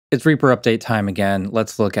It's Reaper update time again.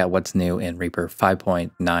 Let's look at what's new in Reaper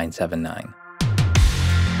 5.979.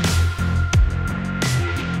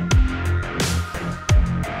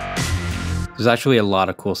 There's actually a lot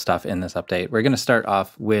of cool stuff in this update. We're going to start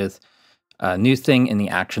off with a new thing in the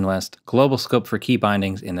action list, global scope for key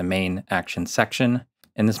bindings in the main action section.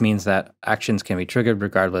 And this means that actions can be triggered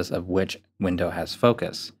regardless of which window has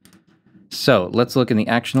focus. So let's look in the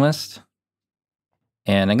action list.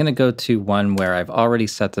 And I'm going to go to one where I've already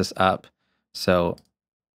set this up. So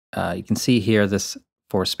you can see here this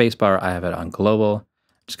for spacebar, I have it on global.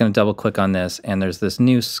 I'm just going to double click on this, and there's this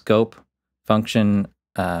new scope function.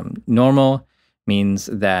 Normal means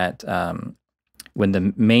that when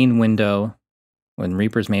the main window, when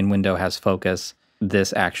Reaper's main window has focus,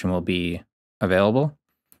 this action will be available,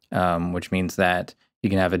 which means that you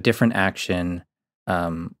can have a different action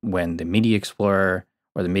when the MIDI Explorer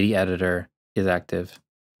or the MIDI editor is active.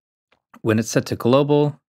 When it's set to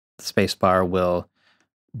global, the spacebar will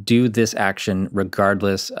do this action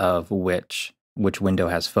regardless of which window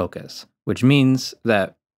has focus, which means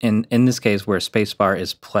that in this case where spacebar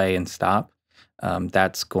is play and stop,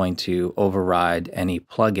 that's going to override any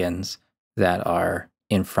plugins that are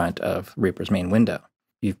in front of Reaper's main window.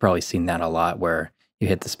 You've probably seen that a lot where you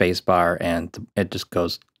hit the spacebar and it just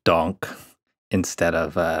goes donk instead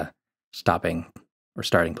of stopping or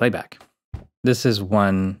starting playback. This is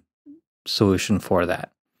one solution for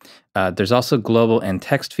that. There's also global and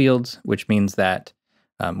text fields, which means that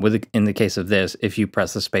in the case of this, if you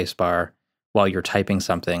press the spacebar while you're typing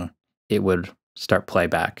something, it would start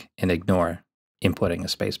playback and ignore inputting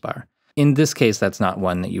a spacebar. In this case, that's not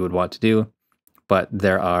one that you would want to do, but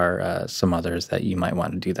there are some others that you might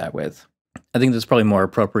want to do that with. I think that's probably more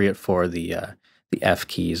appropriate for the F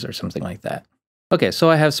keys or something like that. Okay,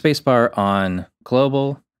 so I have spacebar on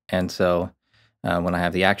global, and so when I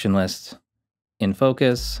have the action list in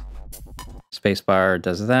focus, spacebar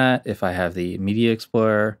does that. If I have the Media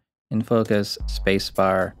Explorer in focus,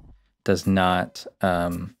 spacebar does not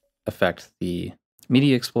affect the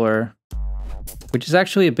Media Explorer, which is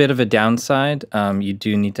actually a bit of a downside. You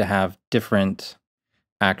do need to have different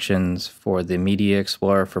actions for the Media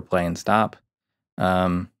Explorer for play and stop.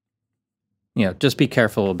 Just be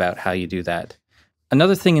careful about how you do that.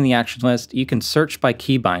 Another thing in the action list, you can search by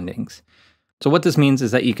key bindings. So what this means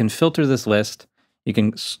is that you can filter this list. You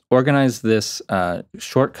can organize this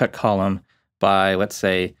shortcut column by, let's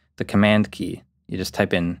say, the command key. You just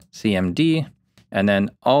type in CMD, and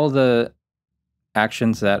then all the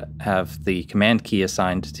actions that have the command key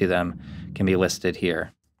assigned to them can be listed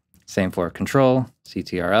here. Same for control,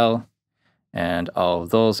 CTRL, and all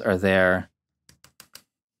of those are there.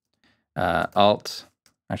 Alt,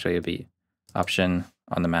 actually it'd be Option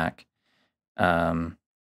on the Mac.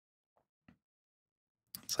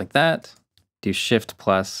 It's like that. Do Shift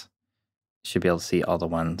plus, you should be able to see all the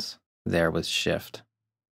ones there with Shift,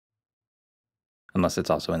 unless it's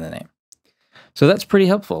also in the name. So that's pretty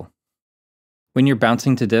helpful. When you're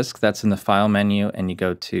bouncing to disk, that's in the File menu, and you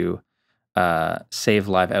go to Save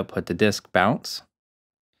Live Output to Disk Bounce.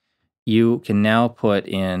 You can now put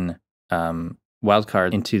in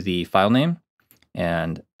Wildcard into the file name,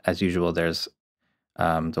 and as usual, there's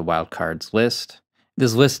the Wildcards list.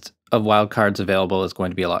 This list of wildcards available is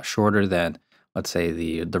going to be a lot shorter than, let's say,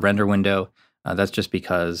 the render window. That's just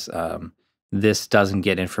because this doesn't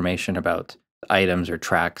get information about items or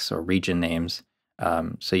tracks or region names.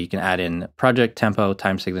 So you can add in project, tempo,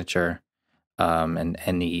 time signature, and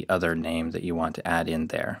any other name that you want to add in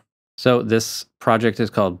there. So this project is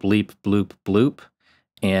called Bleep Bloop Bloop.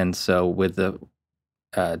 And so with the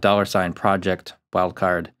 $project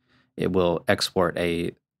wildcard, it will export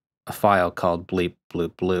a file called bleep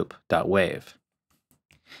bloop bloop.wave.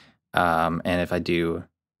 And if I do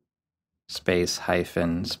space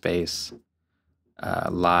hyphen space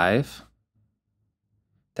live,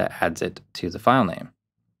 that adds it to the file name.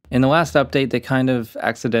 In the last update, they kind of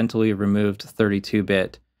accidentally removed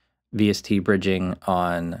 32-bit VST bridging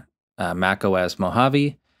on macOS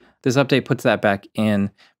Mojave. This update puts that back in,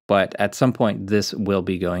 but at some point this will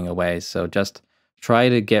be going away. So just try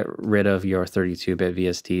to get rid of your 32-bit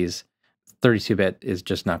VSTs. 32-bit is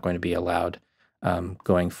just not going to be allowed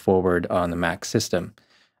going forward on the Mac system.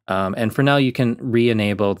 And for now, you can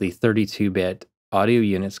re-enable the 32-bit audio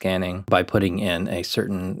unit scanning by putting in a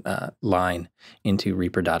certain line into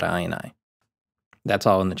reaper.ini. That's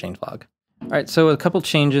all in the changelog. All right, so a couple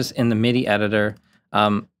changes in the MIDI editor.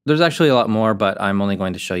 There's actually a lot more, but I'm only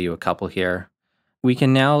going to show you a couple here. We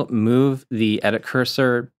can now move the edit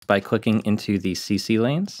cursor by clicking into the CC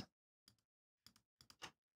lanes.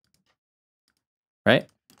 Right?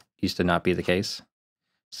 Used to not be the case.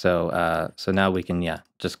 So now we can,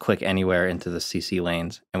 just click anywhere into the CC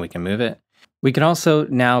lanes and we can move it. We can also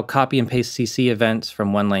now copy and paste CC events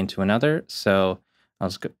from one lane to another. So I'll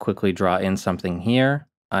just quickly draw in something here.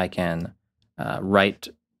 I can right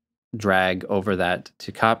drag over that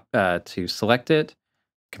to select it.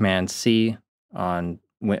 Command C on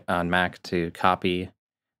Mac to copy.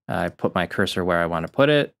 I put my cursor where I want to put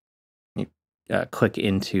it. Click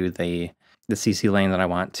into the CC lane that I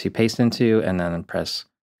want to paste into, and then press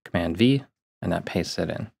Command V, and that pastes it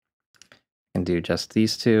in. I can do just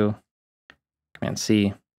these two. Command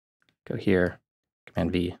C, go here,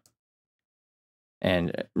 Command V.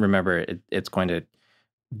 And remember, it's going to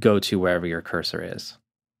go to wherever your cursor is.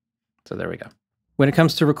 So there we go. When it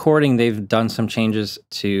comes to recording, they've done some changes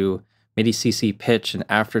to MIDI CC pitch and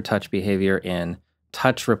aftertouch behavior in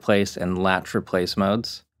touch replace and latch replace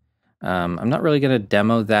modes. I'm not really going to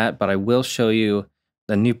demo that, but I will show you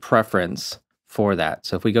the new preference for that.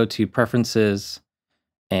 So if we go to Preferences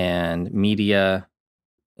and Media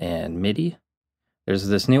and MIDI, there's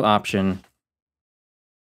this new option,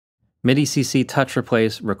 MIDI CC touch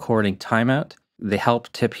replace recording timeout. The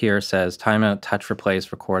help tip here says timeout touch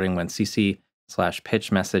replace recording when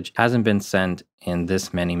CC/pitch message hasn't been sent in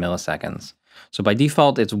this many milliseconds. So by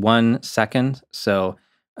default, it's 1 second. So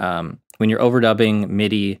when you're overdubbing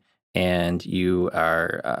MIDI and you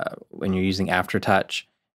are when you're using aftertouch,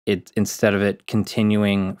 instead of it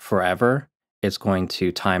continuing forever, it's going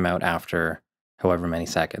to time out after however many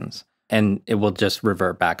seconds. And it will just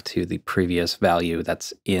revert back to the previous value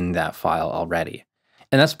that's in that file already.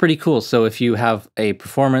 And that's pretty cool. So if you have a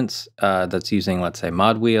performance that's using, let's say,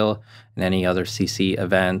 mod wheel and any other CC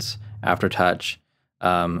events, aftertouch,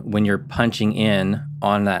 when you're punching in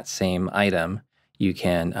on that same item, you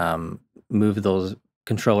can move those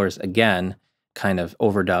controllers again, kind of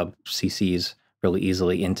overdub CCs really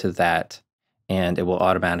easily into that, and it will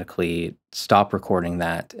automatically stop recording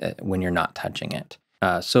that when you're not touching it.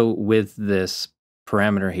 So with this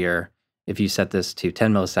parameter here, if you set this to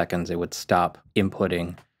 10 milliseconds, it would stop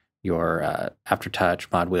inputting your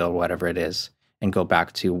aftertouch, mod wheel, whatever it is, and go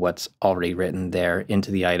back to what's already written there into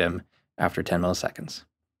the item after 10 milliseconds.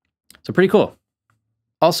 So pretty cool.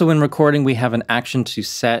 Also in recording, we have an action to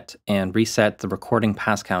set and reset the recording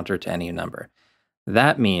pass counter to any number.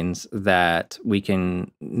 That means that we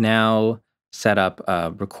can now set up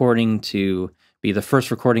recording to be the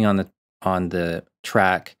first recording on the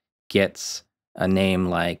track gets a name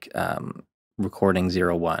like recording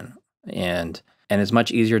 01. And it's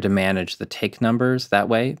much easier to manage the take numbers that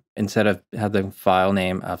way. Instead of having the file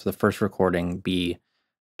name of the first recording be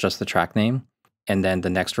just the track name, and then the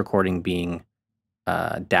next recording being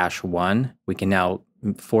 -1, we can now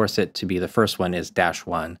force it to be the first one is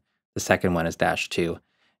 -1, the second one is -2.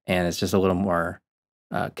 And it's just a little more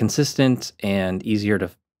consistent and easier to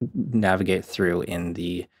navigate through in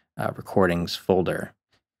the recordings folder.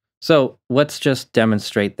 So let's just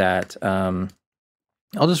demonstrate that.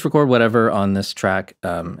 I'll just record whatever on this track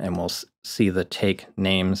and we'll see the take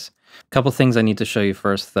names. A couple things I need to show you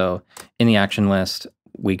first though. In the action list,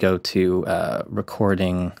 we go to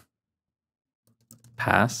recording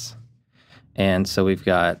pass. And so we've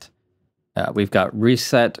got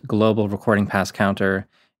reset global recording pass counter,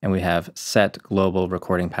 and we have set global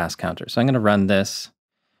recording pass counter. So I'm going to run this.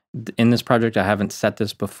 In this project, I haven't set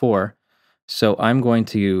this before. So I'm going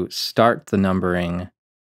to start the numbering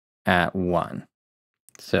at 1.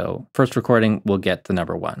 So first recording will get the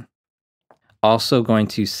number 1. Also going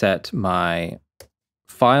to set my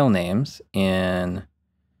file names in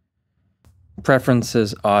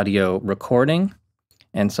Preferences Audio Recording.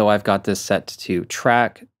 And so I've got this set to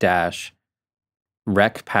track-rec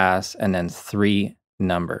pass and then 3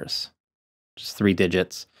 numbers, just 3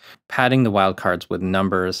 digits. Padding the wildcards with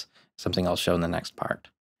numbers, something I'll show in the next part.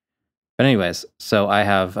 But anyways, so I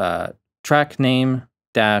have track name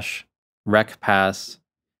dash rec pass,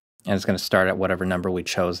 and it's going to start at whatever number we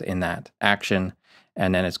chose in that action,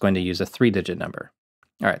 and then it's going to use a 3-digit number.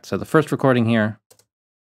 All right, so the first recording here.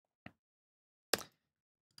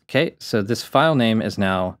 Okay, so this file name is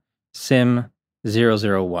now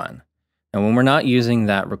sim001. And when we're not using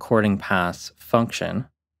that recording pass function,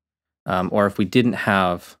 or if we didn't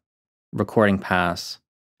have recording pass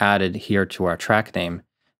added here to our track name,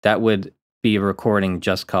 that would be a recording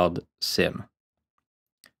just called sim.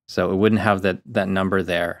 So it wouldn't have that number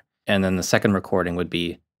there. And then the second recording would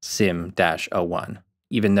be sim-01,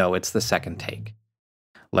 even though it's the second take.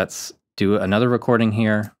 Let's do another recording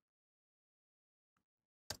here.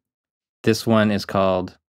 This one is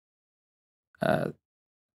called, the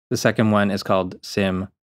second one is called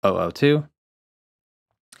sim002.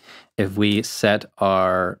 If we set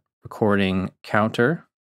our recording counter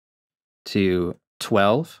to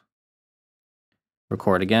 12.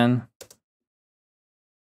 Record again.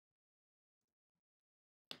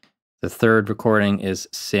 The third recording is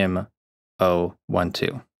sim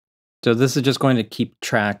 012. So this is just going to keep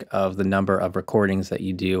track of the number of recordings that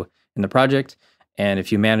you do in the project. And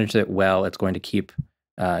if you manage it well, it's going to keep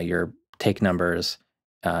your take numbers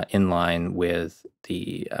in line with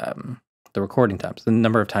the recording times, the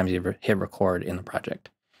number of times you hit record in the project.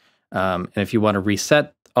 And if you want to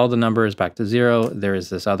reset all the numbers back to 0, there is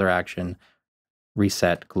this other action,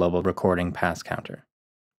 reset global recording pass counter.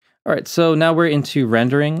 All right, so now we're into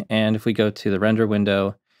rendering. And if we go to the render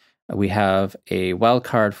window, we have a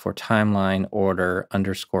wildcard for timeline order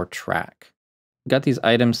 _ track. We've got these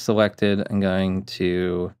items selected. I'm going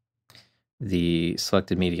to the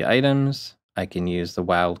selected media items. I can use the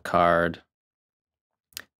wildcard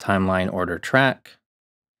timeline order track.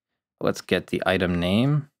 Let's get the item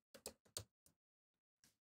name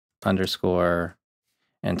 _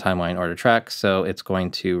 and timeline order track. So it's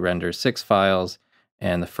going to render 6 files,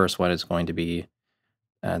 and the first one is going to be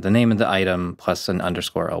the name of the item plus an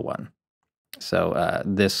 _01. So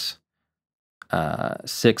this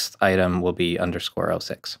 6th item will be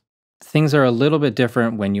 _06. Things are a little bit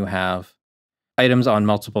different when you have items on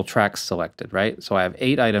multiple tracks selected, right? So I have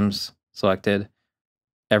 8 items selected,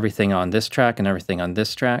 everything on this track and everything on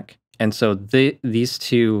this track. And so these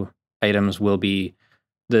 2 items will be,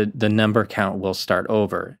 the number count will start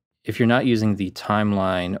over. If you're not using the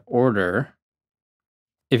timeline order,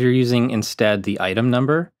 if you're using instead the item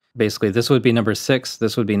number, basically this would be number 6,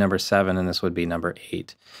 this would be number 7, and this would be number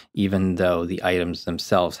 8, even though the items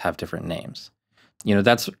themselves have different names. You know,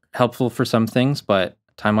 that's helpful for some things, but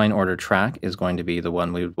timeline order track is going to be the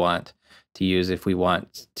one we would want to use if we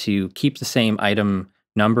want to keep the same item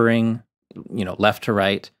numbering, you know, left to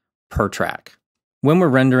right per track. When we're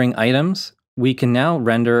rendering items, we can now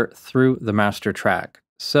render through the master track.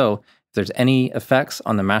 So if there's any effects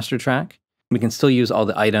on the master track, we can still use all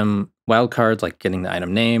the item wildcards, like getting the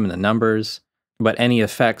item name and the numbers, but any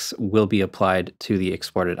effects will be applied to the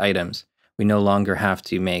exported items. We no longer have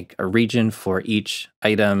to make a region for each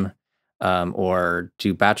item or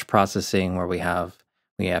do batch processing where we have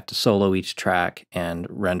to solo each track and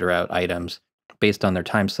render out items based on their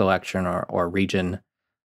time selection or region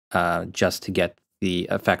just to get the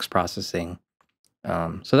effects processing.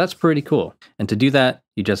 So that's pretty cool. And to do that,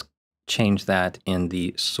 you just change that in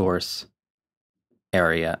the source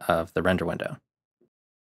area of the render window.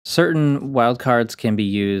 Certain wildcards can be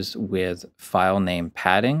used with file name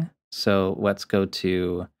padding. So let's go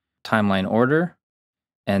to timeline order,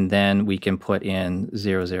 and then we can put in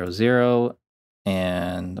 000,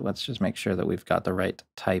 and let's just make sure that we've got the right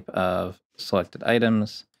type of selected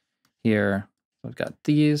items here. We've got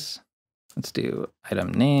these. Let's do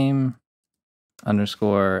item name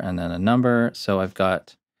 _ and then a number. So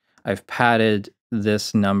I've padded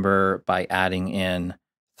this number by adding in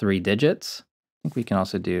 3 digits. I think we can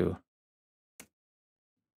also do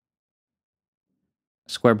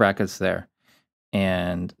square brackets there.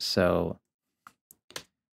 And so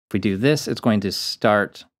if we do this, it's going to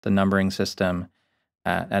start the numbering system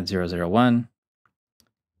at 001.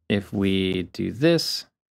 If we do this,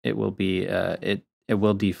 it will be it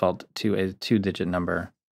will default to a 2-digit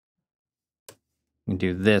number. We can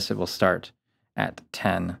do this, it will start at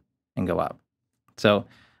 10 and go up. So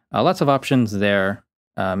lots of options there.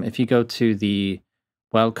 If you go to the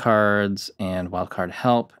wildcards and wildcard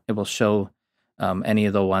help, it will show any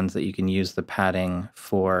of the ones that you can use the padding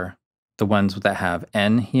for. The ones that have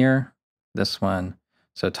N here, this one.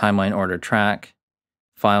 So timeline order track,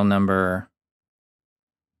 file number,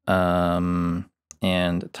 and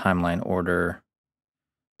timeline order.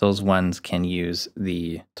 Those ones can use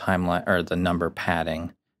the timeline or the number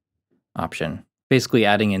padding option, basically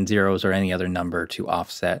adding in zeros or any other number to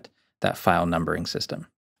offset that file numbering system.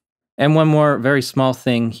 And one more very small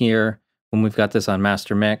thing here, when we've got this on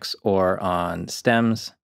master mix or on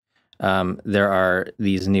stems, there are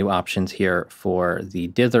these new options here for the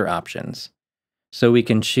dither options. So we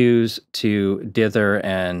can choose to dither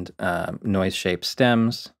and noise shape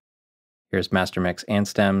stems. Here's master mix and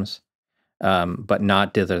stems, but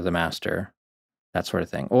not dither the master, that sort of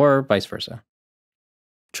thing, or vice versa.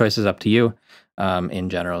 Choice is up to you. In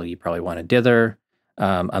general, you probably want to dither,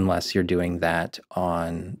 unless you're doing that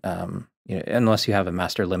on, unless you have a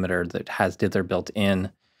master limiter that has dither built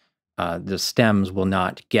in. The stems will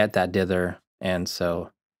not get that dither, and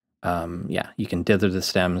so yeah, you can dither the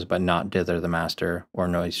stems but not dither the master or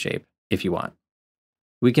noise shape if you want.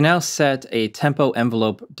 We can now set a tempo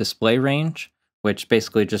envelope display range, which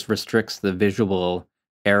basically just restricts the visual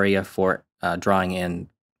area for drawing in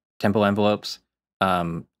tempo envelopes.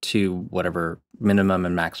 to whatever minimum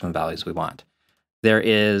and maximum values we want. There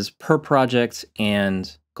is per project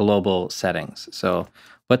and global settings. So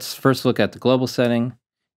let's first look at the global setting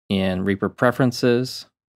in Reaper Preferences,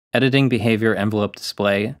 Editing Behavior Envelope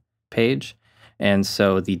Display page. And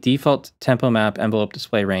so the default tempo map envelope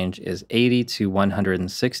display range is 80 to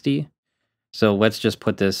 160. So let's just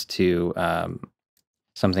put this to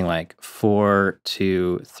something like 4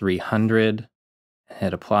 to 300,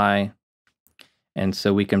 hit apply. And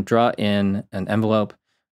so we can draw in an envelope.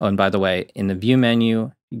 Oh, and by the way, in the view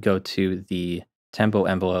menu, you go to the tempo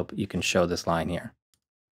envelope, you can show this line here.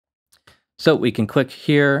 So we can click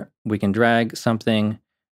here, we can drag something,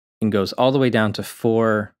 and goes all the way down to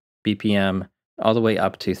 4 BPM, all the way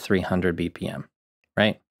up to 300 BPM,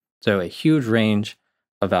 right? So a huge range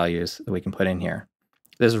of values that we can put in here.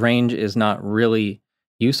 This range is not really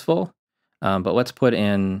useful, but let's put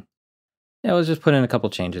in, let's just put in a couple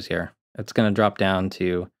changes here. It's going to drop down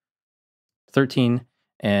to 13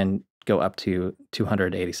 and go up to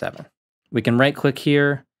 287. We can right click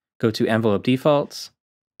here, go to envelope defaults,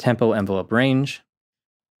 tempo envelope range,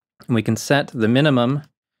 and we can set the minimum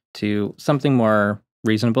to something more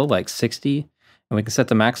reasonable, like 60, and we can set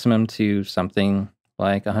the maximum to something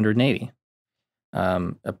like 180.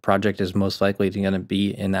 A project is most likely going to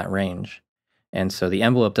be in that range. And so the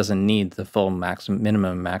envelope doesn't need the full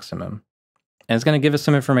minimum, maximum. And it's going to give us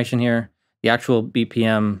some information here. The actual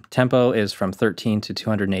BPM tempo is from 13 to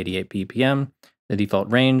 288 BPM. The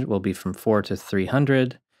default range will be from 4 to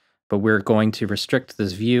 300, but we're going to restrict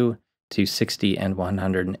this view to 60 and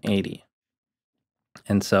 180.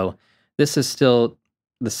 And so this is still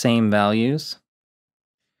the same values,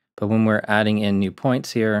 but when we're adding in new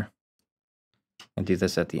points here, and do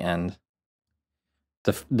this at the end,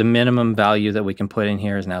 the minimum value that we can put in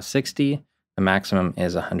here is now 60, the maximum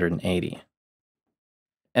is 180.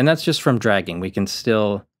 And that's just from dragging. We can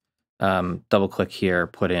still double click here,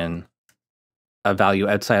 put in a value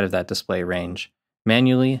outside of that display range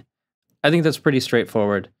manually. I think that's pretty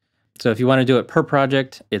straightforward. So if you want to do it per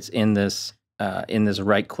project, it's in this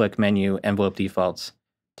right click menu, envelope defaults,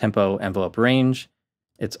 tempo envelope range.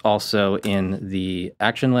 It's also in the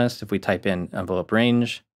action list. If we type in envelope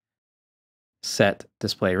range, set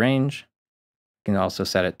display range, you can also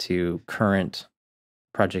set it to current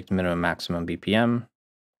project minimum maximum BPM.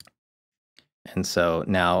 And so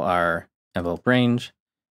now our envelope range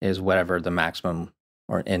is whatever the maximum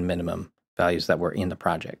or minimum values that were in the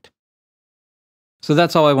project. So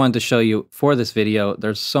that's all I wanted to show you for this video.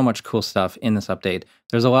 There's so much cool stuff in this update.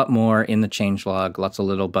 There's a lot more in the changelog, lots of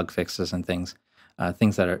little bug fixes and things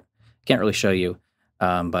that can't really show you.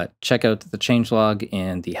 But check out the changelog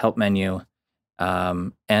in the help menu.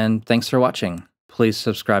 And thanks for watching. Please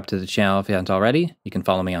subscribe to the channel if you haven't already. You can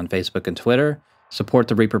follow me on Facebook and Twitter. Support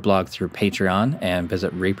the Reaper blog through Patreon and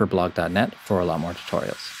visit reaperblog.net for a lot more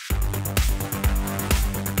tutorials.